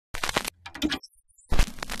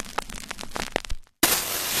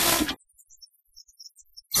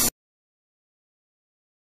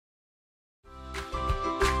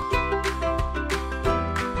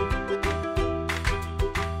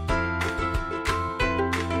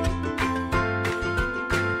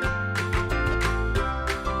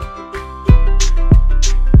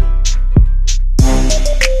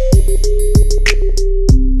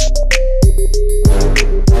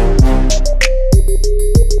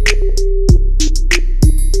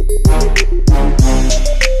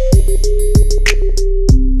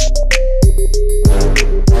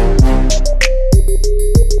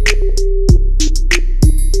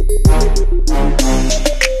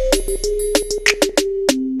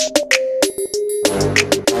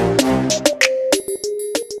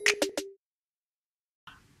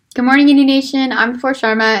Good morning, Indy Nation. I'm Before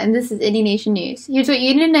Sharma, and this is Indy Nation News. Here's what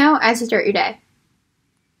you need to know as you start your day.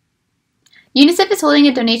 UNICEF is holding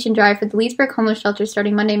a donation drive for the Leesburg homeless shelter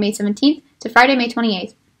starting Monday, May 17th to Friday, May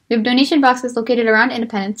 28th. We have donation boxes located around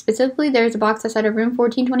Independence. Specifically, there is a box outside of room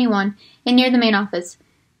 1421 and near the main office.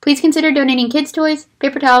 Please consider donating kids' toys,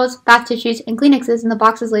 paper towels, bath tissues, and Kleenexes in the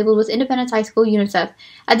boxes labeled with Independence High School UNICEF,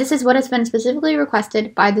 as this is what has been specifically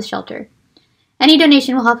requested by the shelter. Any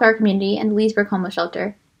donation will help our community and the Leesburg homeless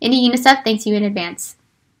shelter. Indy UNICEF thanks you in advance.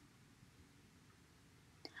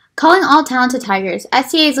 Calling all talented tigers.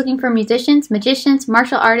 SCA is looking for musicians, magicians,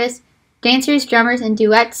 martial artists, dancers, drummers, and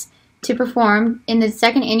duets to perform in the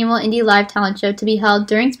second annual Indy Live Talent Show to be held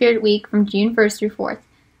during Spirit Week from June 1st through 4th.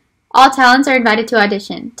 All talents are invited to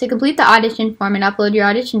audition. To complete the audition form and upload your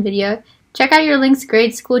audition video, check out your Links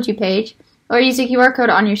Grades Schooled You page or use the QR code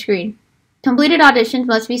on your screen. Completed auditions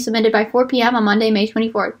must be submitted by 4 p.m. on Monday, May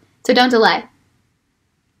 24th, so don't delay.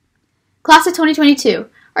 Class of 2022,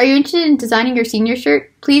 are you interested in designing your senior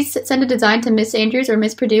shirt? Please send a design to Miss Andrews or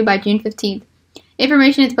Miss Purdue by June 15th.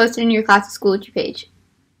 Information is posted in your Class of School page.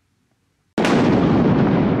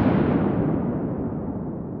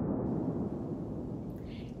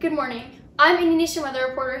 Good morning. I'm Indy Nation weather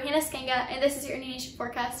reporter Hannah Skenga, and this is your Indy Nation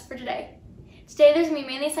forecast for today. Today there's going to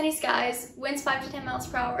be mainly sunny skies, winds 5 to 10 miles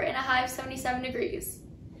per hour, and a high of 77 degrees.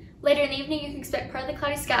 Later in the evening, you can expect partly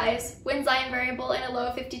cloudy skies, winds light and variable, and a low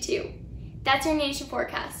of 52. That's your Nation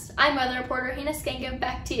forecast. I'm weather reporter Hannah Skenga.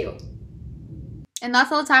 Back to you. And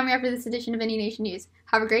that's all the time we have for this edition of Indy Nation News.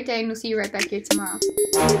 Have a great day, and we'll see you right back here tomorrow.